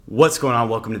What's going on?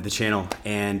 Welcome to the channel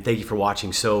and thank you for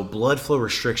watching. So blood flow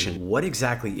restriction, what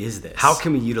exactly is this? How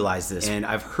can we utilize this? And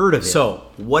I've heard of it. So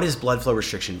what is blood flow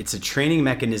restriction? It's a training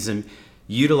mechanism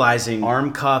utilizing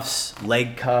arm cuffs,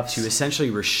 leg cuffs to essentially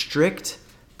restrict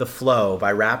the flow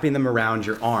by wrapping them around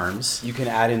your arms. You can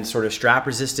add in sort of strap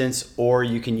resistance, or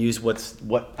you can use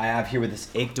what I have here with this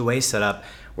Ached Away setup,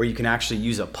 where you can actually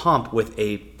use a pump with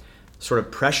a sort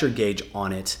of pressure gauge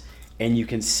on it, and you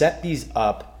can set these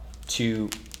up to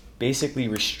basically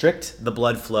restrict the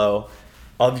blood flow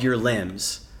of your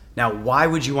limbs. Now, why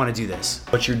would you want to do this?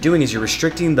 What you're doing is you're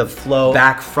restricting the flow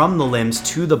back from the limbs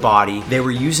to the body. They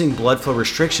were using blood flow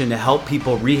restriction to help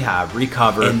people rehab,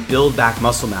 recover, and build back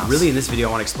muscle mass. Really, in this video,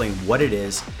 I want to explain what it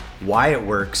is, why it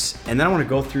works, and then I want to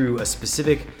go through a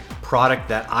specific product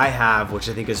that I have, which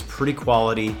I think is pretty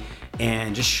quality,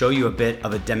 and just show you a bit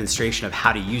of a demonstration of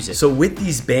how to use it. So with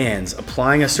these bands,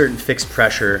 applying a certain fixed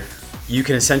pressure, you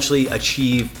can essentially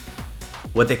achieve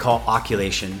what they call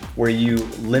occultation, where you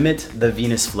limit the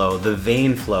venous flow, the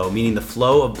vein flow, meaning the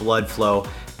flow of blood flow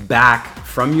back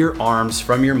from your arms,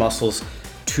 from your muscles,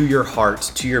 to your heart,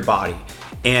 to your body.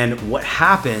 And what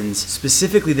happens,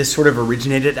 specifically this sort of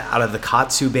originated out of the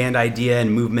Katsu band idea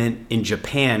and movement in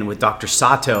Japan with Dr.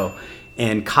 Sato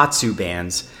and Katsu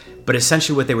bands. But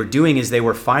essentially what they were doing is they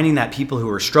were finding that people who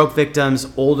were stroke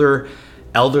victims, older,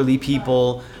 elderly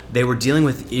people, they were dealing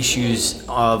with issues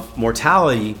of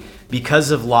mortality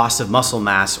because of loss of muscle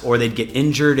mass, or they'd get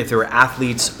injured if they were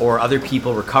athletes or other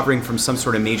people recovering from some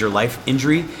sort of major life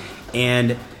injury.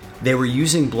 And they were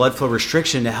using blood flow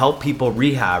restriction to help people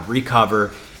rehab,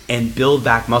 recover, and build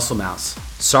back muscle mass.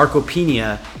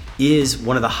 Sarcopenia is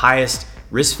one of the highest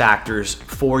risk factors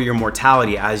for your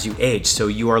mortality as you age. So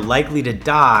you are likely to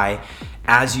die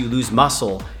as you lose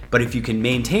muscle, but if you can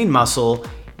maintain muscle,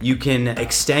 you can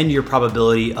extend your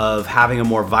probability of having a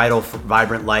more vital,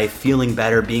 vibrant life, feeling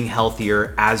better, being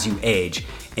healthier as you age.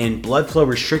 And blood flow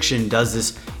restriction does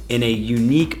this in a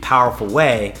unique, powerful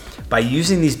way. By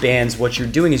using these bands, what you're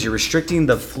doing is you're restricting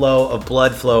the flow of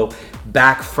blood flow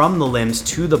back from the limbs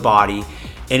to the body,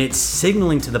 and it's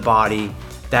signaling to the body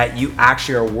that you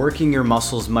actually are working your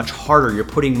muscles much harder. You're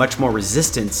putting much more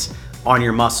resistance on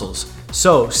your muscles.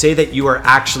 So say that you are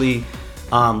actually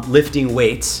lifting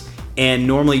weights, and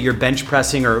normally you're bench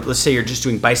pressing, or let's say you're just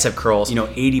doing bicep curls,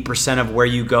 80% of where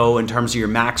you go in terms of your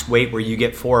max weight, where you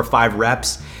get 4 or 5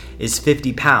 reps, is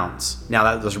 50 pounds.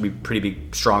 Now those would be pretty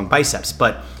big, strong biceps,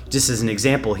 but just as an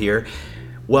example here,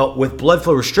 well, with blood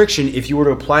flow restriction, if you were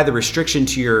to apply the restriction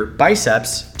to your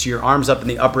biceps, to your arms up in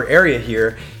the upper area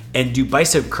here, and do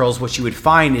bicep curls, what you would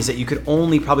find is that you could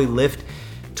only probably lift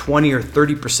 20 or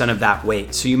 30% of that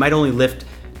weight. So you might only lift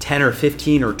 10 or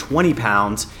 15 or 20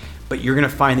 pounds, but you're gonna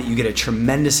find that you get a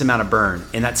tremendous amount of burn.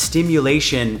 And that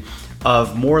stimulation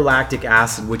of more lactic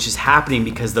acid, which is happening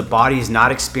because the body is not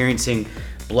experiencing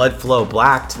blood flow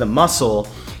back to the muscle,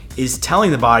 is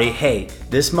telling the body, hey,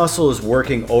 this muscle is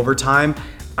working overtime.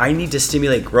 I need to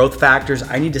stimulate growth factors.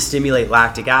 I need to stimulate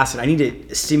lactic acid. I need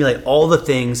to stimulate all the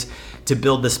things to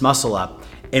build this muscle up.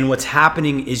 And what's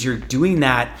happening is you're doing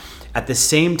that at the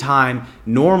same time.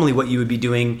 Normally what you would be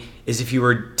doing is, if you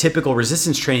were typical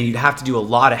resistance training, you'd have to do a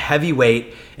lot of heavy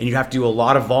weight and you'd have to do a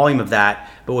lot of volume of that.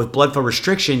 But with blood flow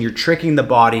restriction, you're tricking the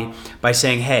body by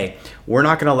saying, hey, we're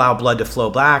not gonna allow blood to flow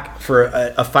back for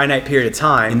a finite period of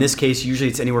time. In this case, usually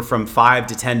it's anywhere from 5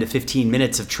 to 10 to 15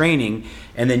 minutes of training,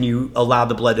 and then you allow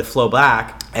the blood to flow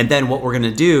back. And then what we're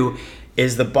gonna do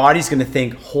is the body's gonna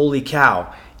think, holy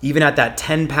cow, even at that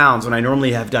 10 pounds, when I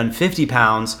normally have done 50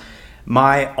 pounds,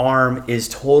 my arm is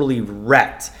totally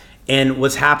wrecked. And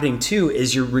what's happening too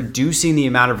is you're reducing the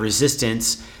amount of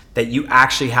resistance that you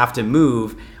actually have to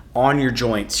move on your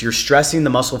joints. You're stressing the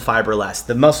muscle fiber less.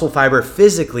 The muscle fiber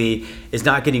physically is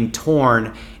not getting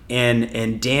torn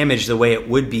and damaged the way it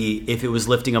would be if it was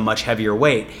lifting a much heavier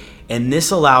weight. And this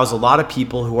allows a lot of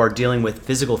people who are dealing with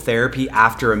physical therapy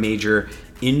after a major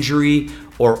injury,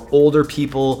 or older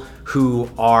people who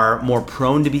are more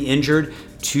prone to be injured,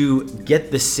 to get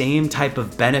the same type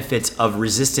of benefits of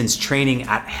resistance training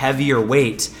at heavier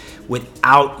weight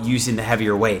without using the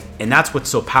heavier weight. And that's what's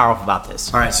so powerful about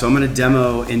this. All right, so I'm gonna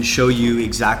demo and show you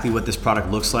exactly what this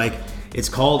product looks like. It's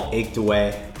called Ached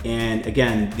Away. And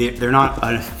again, they're not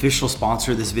an official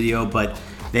sponsor of this video, but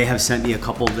they have sent me a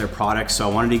couple of their products. So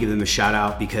I wanted to give them a shout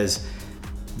out because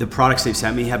the products they've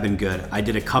sent me have been good. I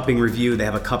did a cupping review. They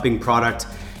have a cupping product,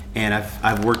 and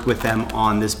I've worked with them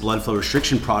on this blood flow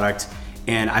restriction product.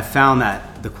 And I found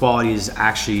that the quality is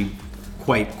actually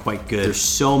quite good. There's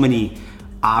so many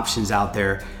options out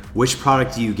there. Which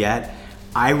product do you get?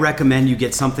 I recommend you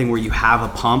get something where you have a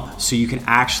pump so you can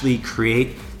actually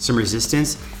create some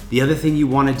resistance. The other thing you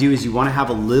wanna do is you wanna have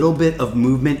a little bit of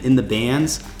movement in the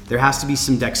bands. There has to be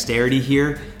some dexterity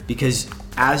here because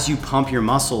as you pump your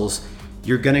muscles,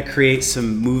 you're gonna create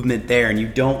some movement there, and you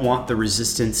don't want the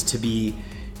resistance to be,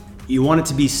 you want it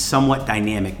to be somewhat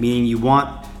dynamic, meaning you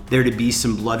want there to be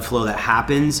some blood flow that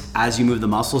happens as you move the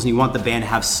muscles, and you want the band to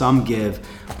have some give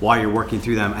while you're working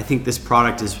through them. I think this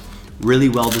product is really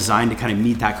well designed to kind of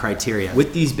meet that criteria.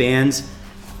 With these bands,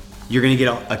 you're gonna get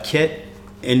a kit,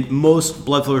 and most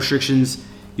blood flow restrictions,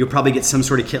 you'll probably get some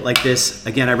sort of kit like this.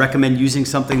 Again, I recommend using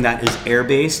something that is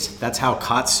air-based. That's how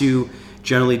Katsu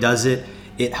generally does it.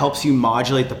 It helps you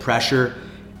modulate the pressure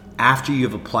after you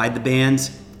have applied the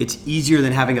bands. It's easier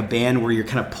than having a band where you're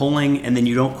kind of pulling and then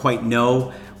you don't quite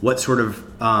know what sort of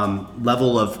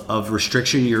level of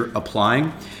restriction you're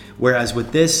applying. Whereas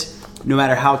with this, no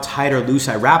matter how tight or loose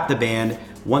I wrap the band,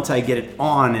 once I get it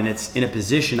on and it's in a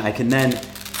position, I can then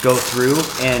go through,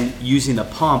 and using the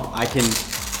pump, I can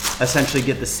essentially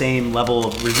get the same level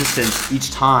of resistance each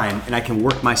time, and I can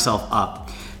work myself up.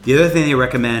 The other thing they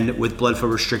recommend with blood flow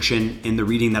restriction in the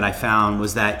reading that I found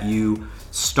was that you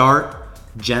start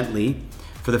gently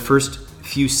for the first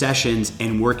few sessions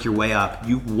and work your way up.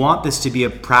 You want this to be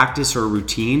a practice or a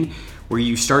routine where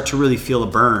you start to really feel a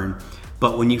burn.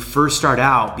 But when you first start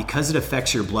out, because it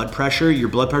affects your blood pressure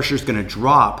is gonna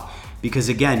drop, because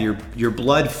again, your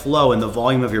blood flow and the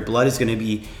volume of your blood is gonna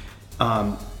be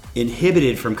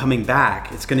inhibited from coming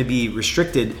back. It's gonna be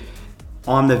restricted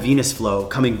on the venous flow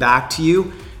coming back to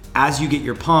you. As you get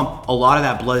your pump, a lot of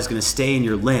that blood is gonna stay in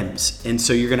your limbs. And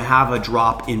so you're gonna have a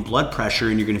drop in blood pressure,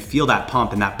 and you're gonna feel that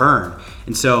pump and that burn.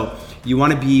 And so you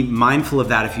wanna be mindful of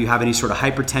that if you have any sort of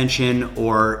hypertension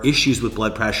or issues with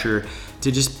blood pressure,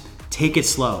 to just take it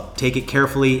slow, take it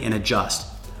carefully and adjust.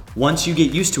 Once you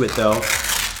get used to it though,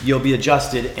 you'll be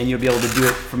adjusted and you'll be able to do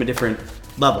it from a different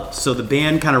level. So the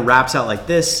band kind of wraps out like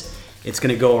this. It's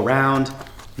gonna go around.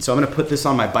 And so I'm gonna put this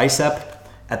on my bicep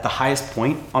at the highest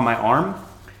point on my arm,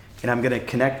 and I'm gonna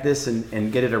connect this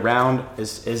and get it around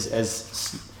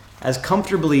as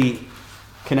comfortably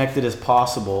connected as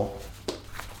possible.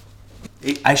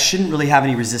 I shouldn't really have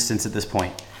any resistance at this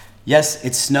point. Yes,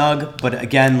 it's snug, but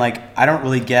again, like, I don't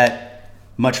really get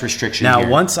much restriction here.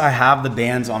 Now, once I have the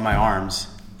bands on my arms,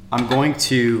 I'm going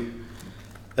to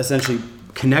essentially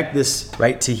connect this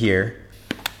right to here.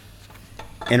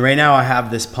 And right now I have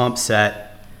this pump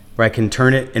set where I can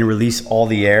turn it and release all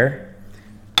the air.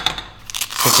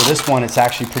 So for this one, it's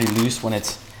actually pretty loose when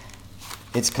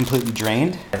it's completely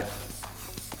drained.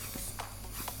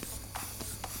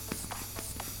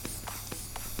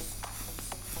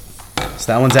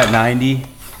 So that one's at 90.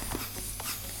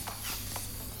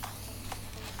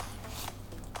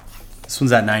 This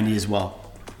one's at 90 as well.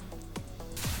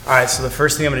 All right, so the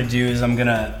first thing I'm gonna do is I'm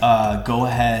gonna go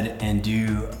ahead and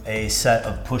do a set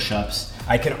of push-ups.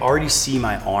 I can already see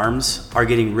my arms are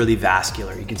getting really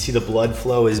vascular. You can see the blood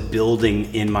flow is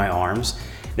building in my arms.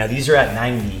 Now these are at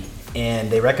 90, and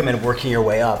they recommend working your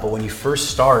way up, but when you first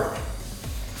start,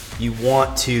 you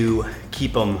want to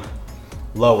keep them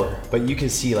lower. But you can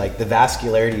see, like, the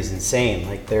vascularity is insane.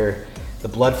 Like, the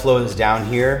blood flow is down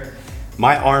here.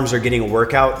 My arms are getting a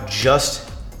workout just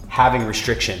having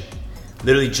restriction.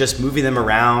 Literally just moving them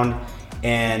around.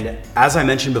 And as I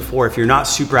mentioned before, if you're not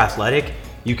super athletic,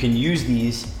 you can use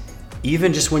these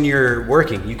even just when you're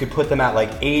working. You could put them at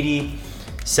like 80,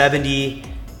 70,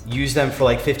 use them for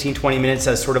like 15, 20 minutes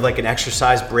as sort of like an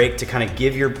exercise break to kind of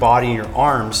give your body and your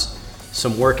arms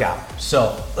some workout.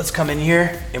 So let's come in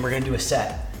here and we're gonna do a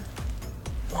set.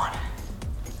 1,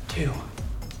 2,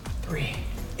 3,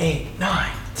 8,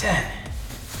 9, 10.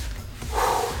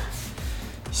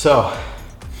 So,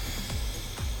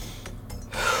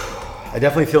 I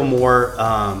definitely feel more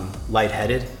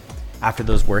lightheaded after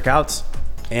those workouts.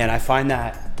 And I find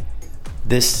that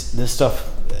this stuff,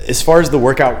 as far as the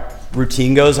workout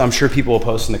routine goes, I'm sure people will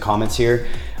post in the comments here.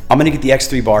 I'm gonna get the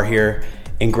X3 bar here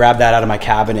and grab that out of my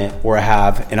cabinet where I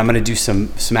have, and I'm gonna do some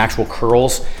actual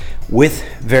curls with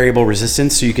variable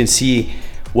resistance, so you can see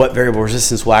what variable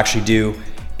resistance will actually do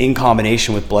in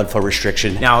combination with blood flow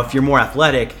restriction. Now, if you're more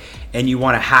athletic and you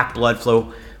wanna hack blood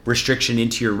flow restriction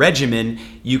into your regimen,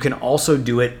 you can also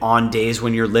do it on days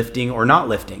when you're lifting or not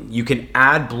lifting. You can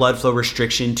add blood flow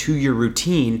restriction to your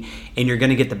routine and you're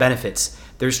gonna get the benefits.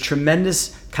 There's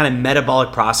tremendous kind of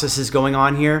metabolic processes going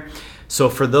on here. So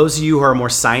for those of you who are more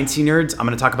sciencey nerds, I'm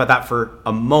gonna talk about that for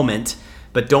a moment,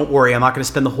 but don't worry, I'm not gonna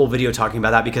spend the whole video talking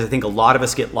about that because I think a lot of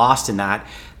us get lost in that.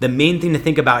 The main thing to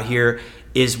think about here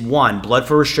is, one, blood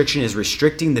flow restriction is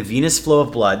restricting the venous flow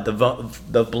of blood,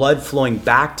 the blood flowing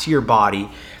back to your body,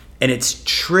 and it's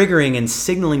triggering and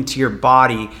signaling to your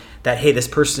body that, hey, this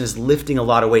person is lifting a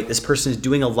lot of weight, this person is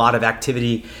doing a lot of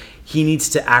activity, he needs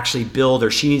to actually build,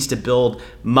 or she needs to build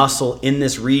muscle in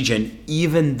this region,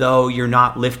 even though you're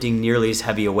not lifting nearly as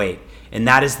heavy a weight. And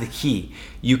that is the key.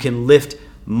 You can lift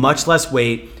much less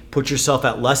weight, put yourself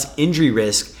at less injury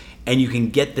risk, and you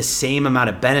can get the same amount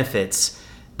of benefits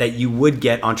that you would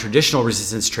get on traditional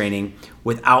resistance training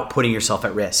without putting yourself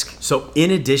at risk. So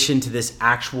in addition to this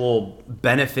actual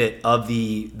benefit of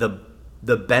the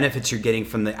benefits you're getting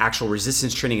from the actual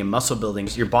resistance training and muscle building,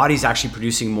 your body's actually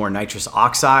producing more nitrous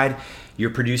oxide, you're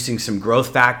producing some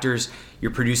growth factors,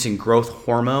 you're producing growth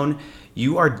hormone.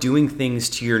 You are doing things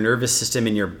to your nervous system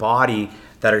and your body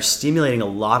that are stimulating a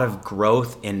lot of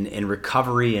growth and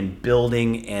recovery and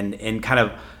building and kind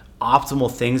of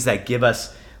optimal things that give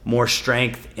us more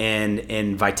strength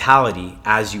and vitality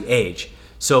as you age.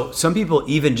 So some people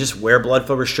even just wear blood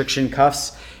flow restriction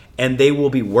cuffs and they will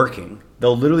be working.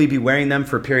 They'll literally be wearing them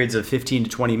for periods of 15 to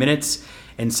 20 minutes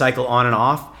and cycle on and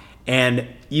off. And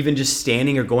even just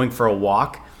standing or going for a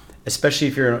walk, especially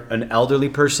if you're an elderly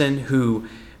person who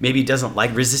maybe doesn't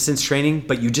like resistance training,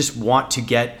 but you just want to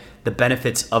get the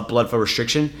benefits of blood flow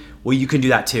restriction, well, you can do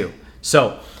that too.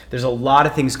 So there's a lot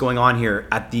of things going on here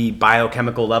at the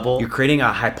biochemical level. You're creating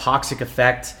a hypoxic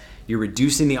effect. You're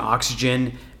reducing the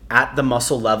oxygen at the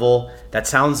muscle level. That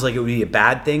sounds like it would be a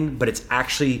bad thing, but it's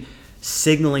actually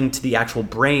signaling to the actual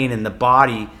brain and the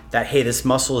body that, hey, this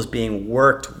muscle is being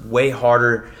worked way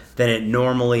harder than it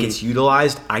normally gets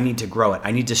utilized. I need to grow it.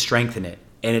 I need to strengthen it.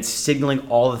 And it's signaling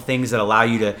all the things that allow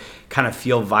you to kind of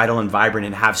feel vital and vibrant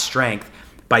and have strength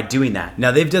by doing that.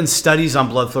 Now, they've done studies on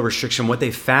blood flow restriction. What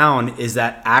they found is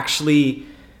that actually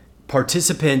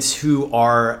participants who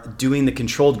are doing the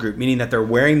controlled group, meaning that they're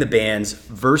wearing the bands,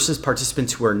 versus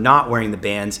participants who are not wearing the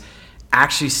bands,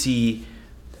 actually see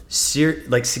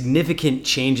significant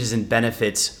changes in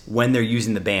benefits when they're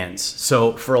using the bands.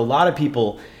 So for a lot of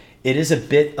people, it is a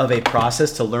bit of a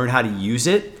process to learn how to use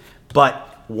it,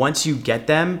 but once you get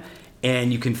them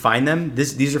and you can find them,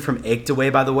 these are from Ached Away,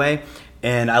 by the way,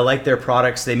 and I like their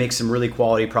products. They make some really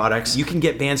quality products. You can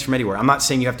get bands from anywhere. I'm not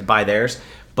saying you have to buy theirs,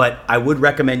 but I would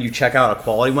recommend you check out a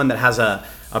quality one that has a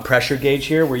pressure gauge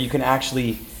here where you can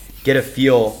actually get a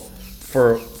feel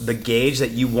for the gauge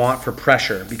that you want for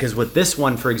pressure. Because with this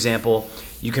one, for example,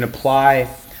 you can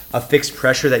apply a fixed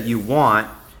pressure that you want,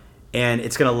 and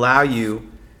it's gonna allow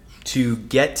you to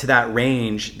get to that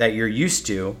range that you're used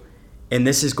to, and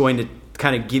this is going to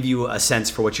kind of give you a sense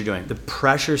for what you're doing. The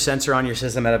pressure sensor on your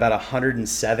system at about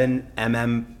 107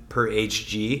 mm per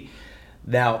Hg.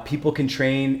 Now, people can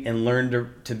train and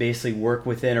learn to basically work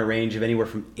within a range of anywhere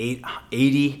from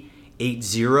 80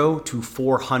 to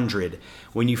 400.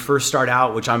 When you first start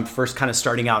out, which I'm first kind of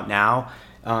starting out now,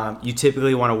 you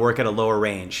typically want to work at a lower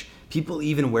range. People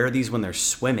even wear these when they're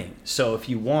swimming. So if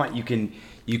you want, you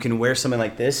can wear something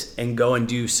like this and go and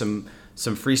do some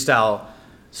freestyle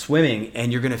swimming,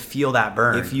 and you're gonna feel that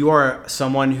burn. If you are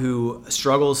someone who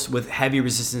struggles with heavy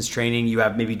resistance training, you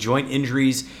have maybe joint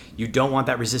injuries, you don't want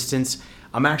that resistance,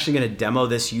 I'm actually gonna demo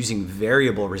this using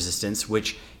variable resistance,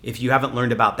 which if you haven't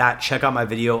learned about that, check out my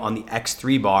video on the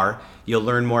X3 bar. You'll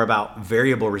learn more about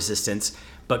variable resistance,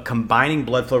 but combining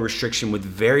blood flow restriction with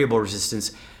variable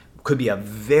resistance could be a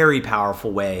very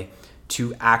powerful way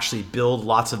to actually build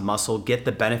lots of muscle, get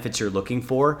the benefits you're looking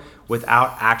for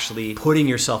without actually putting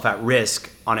yourself at risk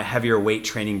on a heavier weight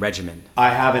training regimen.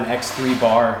 I have an X3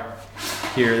 bar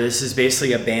here. This is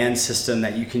basically a band system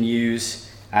that you can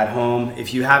use at home.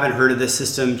 If you haven't heard of this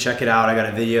system, check it out. I got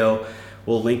a video.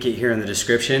 We'll link it here in the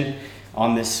description.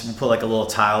 On this, we'll put like a little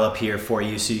tile up here for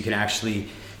you so you can actually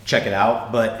check it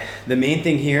out. But the main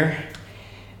thing here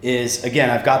is, again,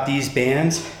 I've got these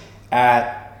bands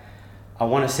at, I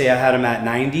want to say I had them at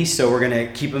 90, so we're going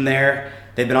to keep them there.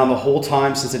 They've been on the whole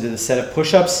time since I did the set of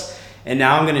push-ups, and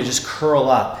now I'm going to just curl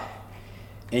up.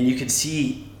 And you can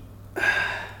see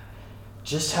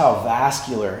just how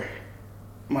vascular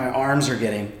my arms are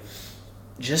getting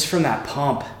just from that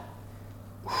pump.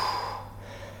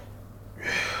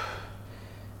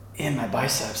 And my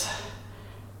biceps.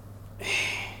 8,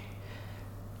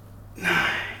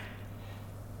 9,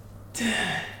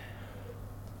 10,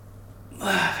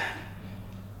 11,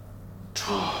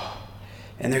 12,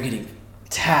 and they're getting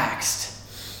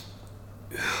taxed.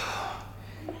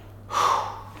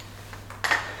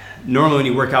 Normally when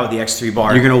you work out with the X3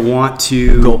 bar, you're gonna want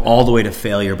to go all the way to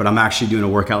failure, but I'm actually doing a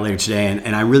workout later today,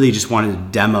 and I really just wanted to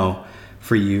demo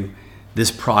for you this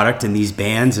product and these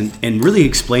bands and really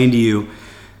explain to you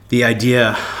the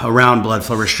idea around blood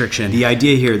flow restriction. The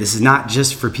idea here, this is not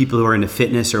just for people who are into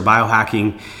fitness or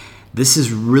biohacking. This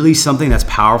is really something that's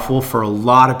powerful for a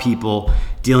lot of people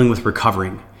dealing with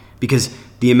recovering, because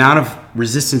the amount of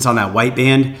resistance on that white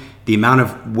band, the amount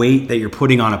of weight that you're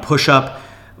putting on a push-up,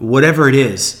 whatever it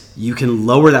is, you can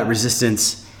lower that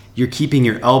resistance. You're keeping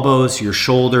your elbows, your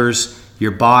shoulders,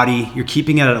 your body, you're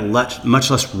keeping it at a much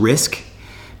less risk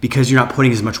because you're not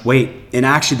putting as much weight. And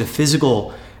actually the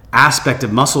physical aspect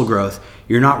of muscle growth,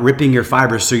 you're not ripping your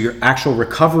fibers, so your actual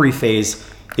recovery phase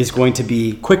is going to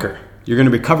be quicker. You're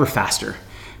gonna recover faster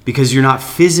because you're not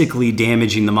physically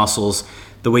damaging the muscles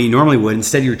the way you normally would.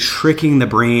 Instead, you're tricking the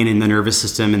brain and the nervous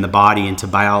system and the body into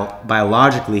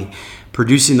biologically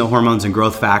producing the hormones and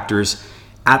growth factors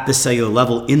at the cellular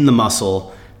level in the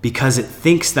muscle because it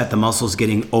thinks that the muscle is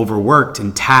getting overworked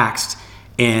and taxed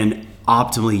and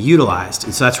optimally utilized.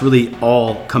 And so that's really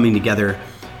all coming together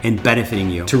and benefiting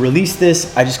you. To release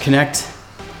this, I just connect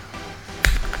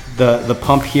the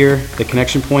pump here, the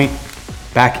connection point,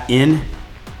 back in,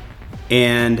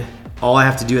 and all I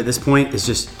have to do at this point is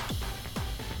just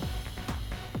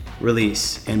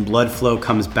release, and blood flow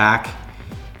comes back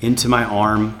into my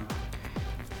arm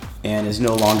and is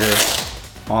no longer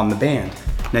on the band.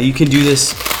 Now you can do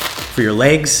this for your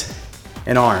legs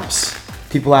and arms.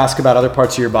 People ask about other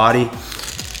parts of your body.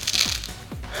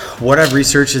 What I've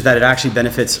researched is that it actually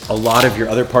benefits a lot of your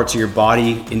other parts of your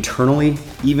body internally,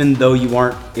 even though you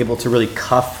aren't able to really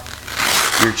cuff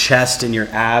your chest and your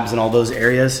abs and all those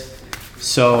areas.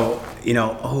 So, you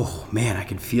know, oh man, I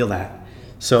can feel that.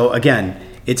 So again,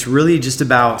 it's really just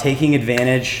about taking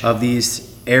advantage of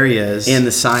these areas and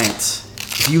the science.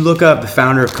 If you look up the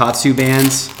founder of Katsu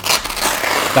bands,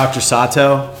 Dr.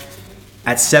 Sato,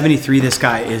 at 73, this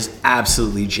guy is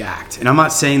absolutely jacked. And I'm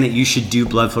not saying that you should do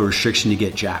blood flow restriction to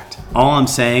get jacked. All I'm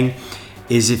saying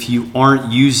is if you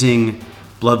aren't using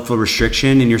blood flow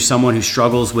restriction and you're someone who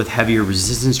struggles with heavier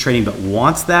resistance training but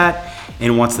wants that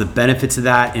and wants the benefits of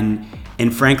that and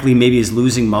frankly maybe is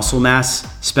losing muscle mass,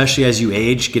 especially as you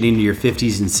age, getting into your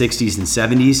 50s and 60s and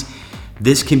 70s,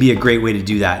 this can be a great way to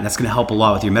do that. And that's gonna help a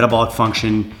lot with your metabolic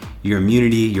function, your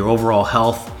immunity, your overall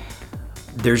health.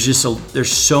 There's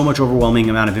so much overwhelming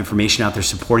amount of information out there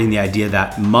supporting the idea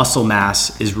that muscle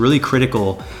mass is really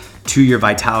critical to your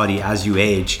vitality as you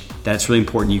age, that it's really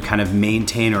important you kind of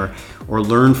maintain or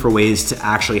learn for ways to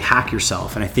actually hack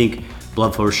yourself. And I think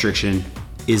blood flow restriction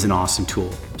is an awesome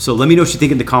tool. So let me know what you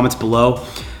think in the comments below.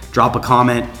 Drop a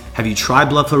comment. Have you tried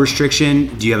blood flow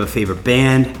restriction? Do you have a favorite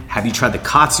band? Have you tried the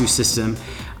Katsu system?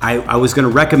 I was gonna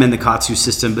recommend the Katsu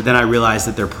system, but then I realized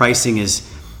that their pricing is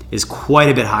quite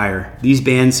a bit higher. These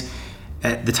bands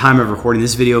at the time of recording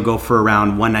this video go for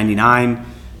around $199,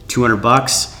 200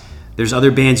 bucks. There's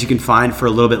other bands you can find for a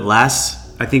little bit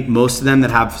less. I think most of them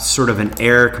that have sort of an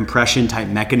air compression type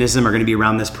mechanism are gonna be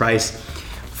around this price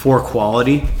for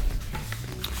quality.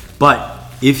 But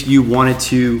if you wanted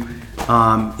to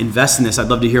invest in this, I'd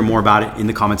love to hear more about it in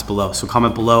the comments below. So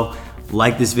comment below,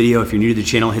 like this video. If you're new to the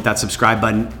channel, hit that subscribe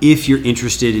button. If you're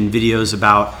interested in videos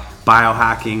about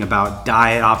biohacking, about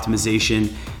diet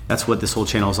optimization, that's what this whole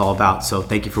channel is all about. So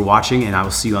thank you for watching, and I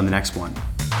will see you on the next one.